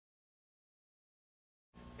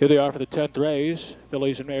Here they are for the 10th race.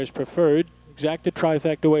 Fillies and mares preferred. Exacted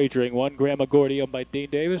trifecta wagering. 1 Grandma Gordy owned by Dean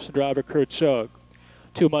Davis and driver Kurt Sugg.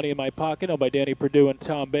 2 Money in My Pocket owned by Danny Perdue and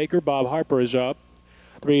Tom Baker. Bob Harper is up.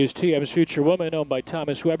 3 is TM's Future Woman owned by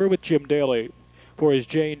Thomas Weber with Jim Daly. 4 is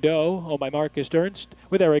Jane Doe owned by Marcus Ernst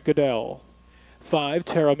with Eric Goodell. 5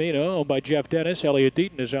 Terramina owned by Jeff Dennis. Elliot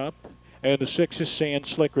Deaton is up. And the 6 is Sand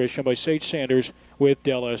Slickerish owned by Sage Sanders with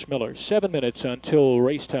Del S. Miller. 7 minutes until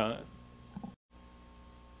race time.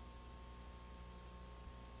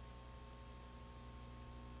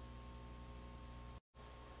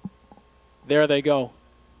 There they go.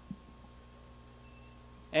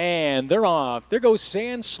 And they're off. There goes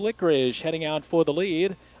Sand Slickerish heading out for the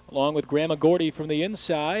lead, along with Grandma Gordy from the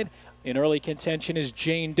inside. In early contention is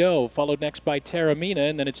Jane Doe, followed next by Terramina,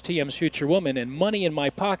 and then it's TM's Future Woman. And Money in My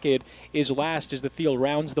Pocket is last as the field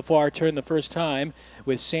rounds the far turn the first time,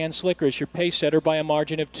 with Sand Slickerish, your pace setter, by a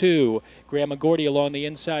margin of 2. Grandma Gordy along the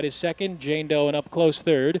inside is second. Jane Doe and up close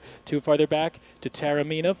third. 2 farther back to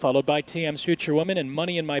Terramina, followed by TM's Future Woman, and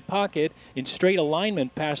Money in My Pocket in straight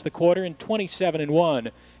alignment past the quarter in 27-1.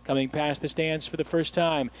 Coming past the stands for the first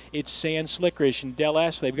time, it's Sand Slickerish and Del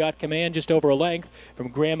S. They've got command just over a length from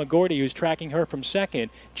Grandma Gordy, who's tracking her from second.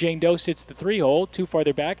 Jane Doe sits the 3-hole. 2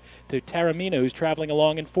 farther back to Terramina, who's traveling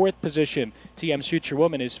along in 4th position. TM's Future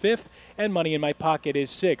Woman is 5th, and Money in My Pocket is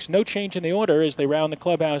 6th. No change in the order as they round the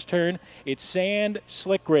clubhouse turn. It's Sand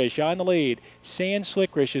Slickerish on the lead. Sand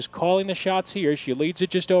Slickerish is calling the shots here. She leads it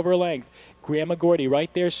just over a length. Grandma Gordy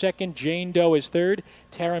right there second. Jane Doe is third.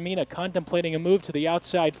 Terramina contemplating a move to the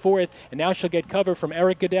outside 4th, and now she'll get cover from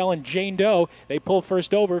Eric Goodell and Jane Doe. They pull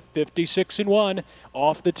first over, 56-1.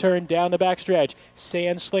 Off the turn, down the backstretch.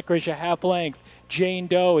 Sand Slickerish a half length. Jane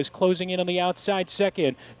Doe is closing in on the outside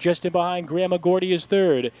second. Just in behind, Grandma Gordy is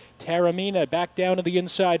third. Terramina back down to the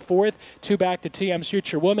inside 4th. 2 back to TM's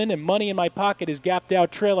Future Woman, and Money in My Pocket is gapped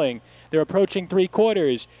out trailing. They're approaching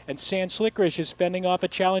 3/4, and Sand Slickerish is fending off a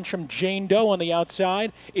challenge from Jane Doe on the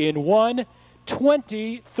outside in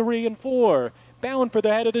 1:23-4. Bound for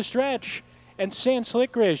the head of the stretch. And Sand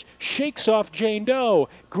Slickerish shakes off Jane Doe.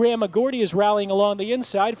 Grandma Gordy is rallying along the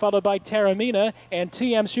inside, followed by Terramina and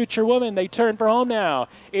TM's Future Woman. They turn for home now.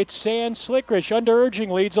 It's Sand Slickerish under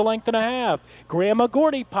urging, leads a length and a half. Grandma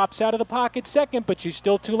Gordy pops out of the pocket second, but she's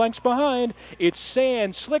still 2 lengths behind. It's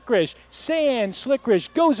Sand Slickerish. Sand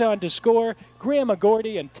Slickerish goes on to score. Grandma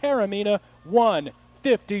Gordy and Terramina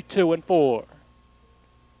 1:52-4.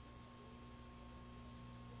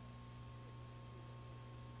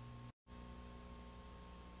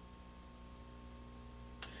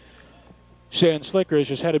 Sand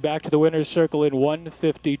Slickerish is headed back to the winner's circle in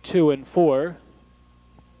 1:52-4.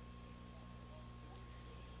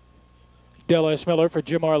 Del S. Miller for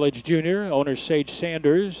Jim Arledge Jr., owner Sage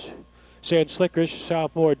Sanders. Sand Slickerish,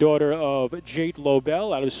 sophomore daughter of Jate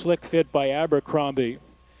Lobel, out of Slick Fit by Abercrombie.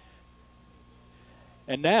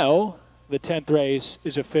 And now the 10th race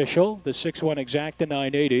is official. The 6-1 exacta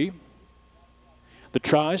 980. The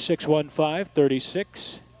try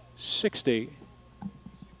 615-36-60.